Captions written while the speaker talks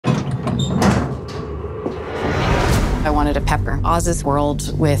wanted to pepper Oz's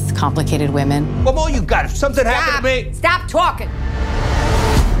world with complicated women. What more you got? If something happened to me... Stop talking!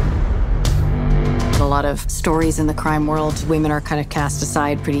 A lot of stories in the crime world, women are kind of cast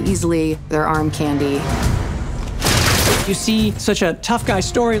aside pretty easily. They're arm candy. You see such a tough guy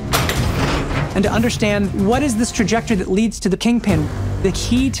story, and to understand what is this trajectory that leads to the Kingpin. The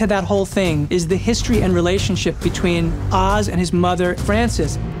key to that whole thing is the history and relationship between Oz and his mother,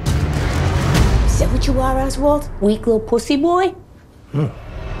 Frances. Is that what you are, Oswald? Weak little pussy boy?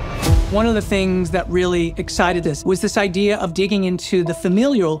 One of the things that really excited us was this idea of digging into the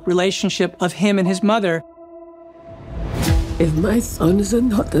familial relationship of him and his mother. If my son is a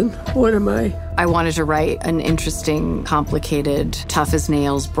nothing, what am I? I wanted to write an interesting, complicated, tough as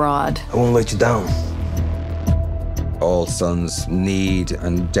nails broad. I won't let you down. All sons need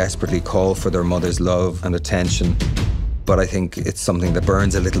and desperately call for their mother's love and attention. But I think it's something that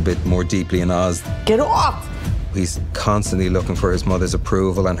burns a little bit more deeply in Oz. Get off! He's constantly looking for his mother's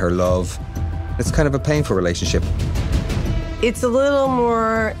approval and her love. It's kind of a painful relationship. It's a little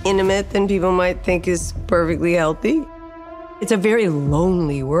more intimate than people might think is perfectly healthy. It's a very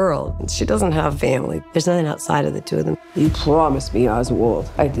lonely world. She doesn't have family. There's nothing outside of the two of them. You promised me, Oswald,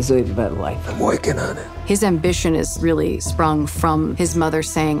 I deserve a better life. I'm working on it. His ambition is really sprung from his mother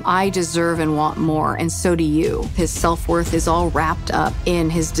saying, I deserve and want more, and so do you. His self-worth is all wrapped up in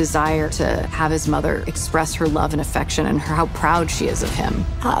his desire to have his mother express her love and affection and how proud she is of him.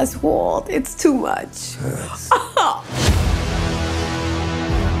 Oswald, it's too much.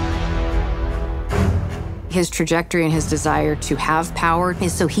 His trajectory and his desire to have power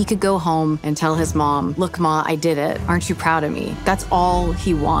is so he could go home and tell his mom, look, Ma, I did it. Aren't you proud of me? That's all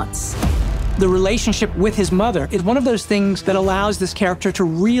he wants. The relationship with his mother is one of those things that allows this character to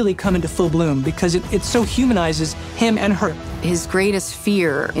really come into full bloom because it so humanizes him and her. His greatest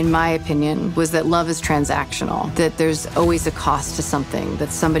fear, in my opinion, was that love is transactional, that there's always a cost to something,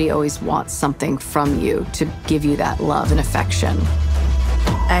 that somebody always wants something from you to give you that love and affection.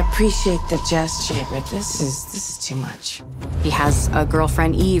 I appreciate the gesture, but this is too much. He has a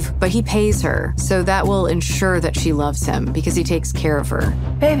girlfriend, Eve, but he pays her, so that will ensure that she loves him because he takes care of her.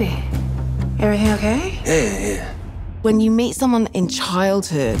 Baby, everything okay? Yeah. When you meet someone in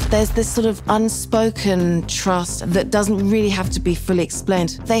childhood, there's this sort of unspoken trust that doesn't really have to be fully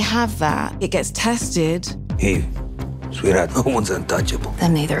explained. They have that. It gets tested. Eve, sweetheart, no one's untouchable.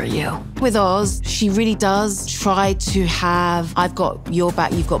 Then neither are you. With Oz, she really does try to have I've got your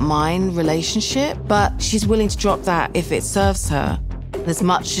back, you've got mine relationship, but she's willing to drop that if it serves her. As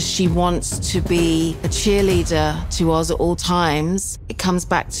much as she wants to be a cheerleader to Oz at all times, it comes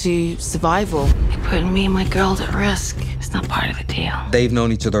back to survival. You're putting me and my girl at risk. It's not part of the deal. They've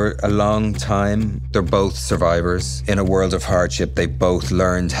known each other a long time. They're both survivors. In a world of hardship, they both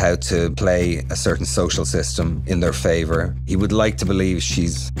learned how to play a certain social system in their favor. He would like to believe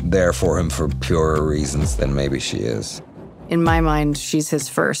she's there for him for purer reasons than maybe she is. In my mind, she's his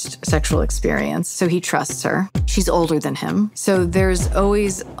first sexual experience, so he trusts her. She's older than him, so there's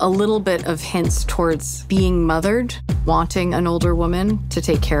always a little bit of hints towards being mothered, wanting an older woman to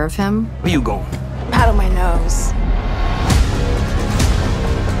take care of him. Where you going? Paddle my nose.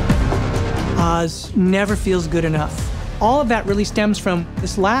 Oz never feels good enough. All of that really stems from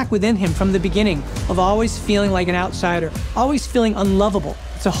this lack within him from the beginning of always feeling like an outsider, always feeling unlovable.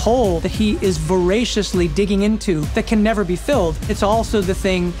 It's a hole that he is voraciously digging into that can never be filled. It's also the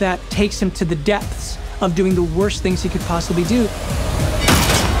thing that takes him to the depths of doing the worst things he could possibly do.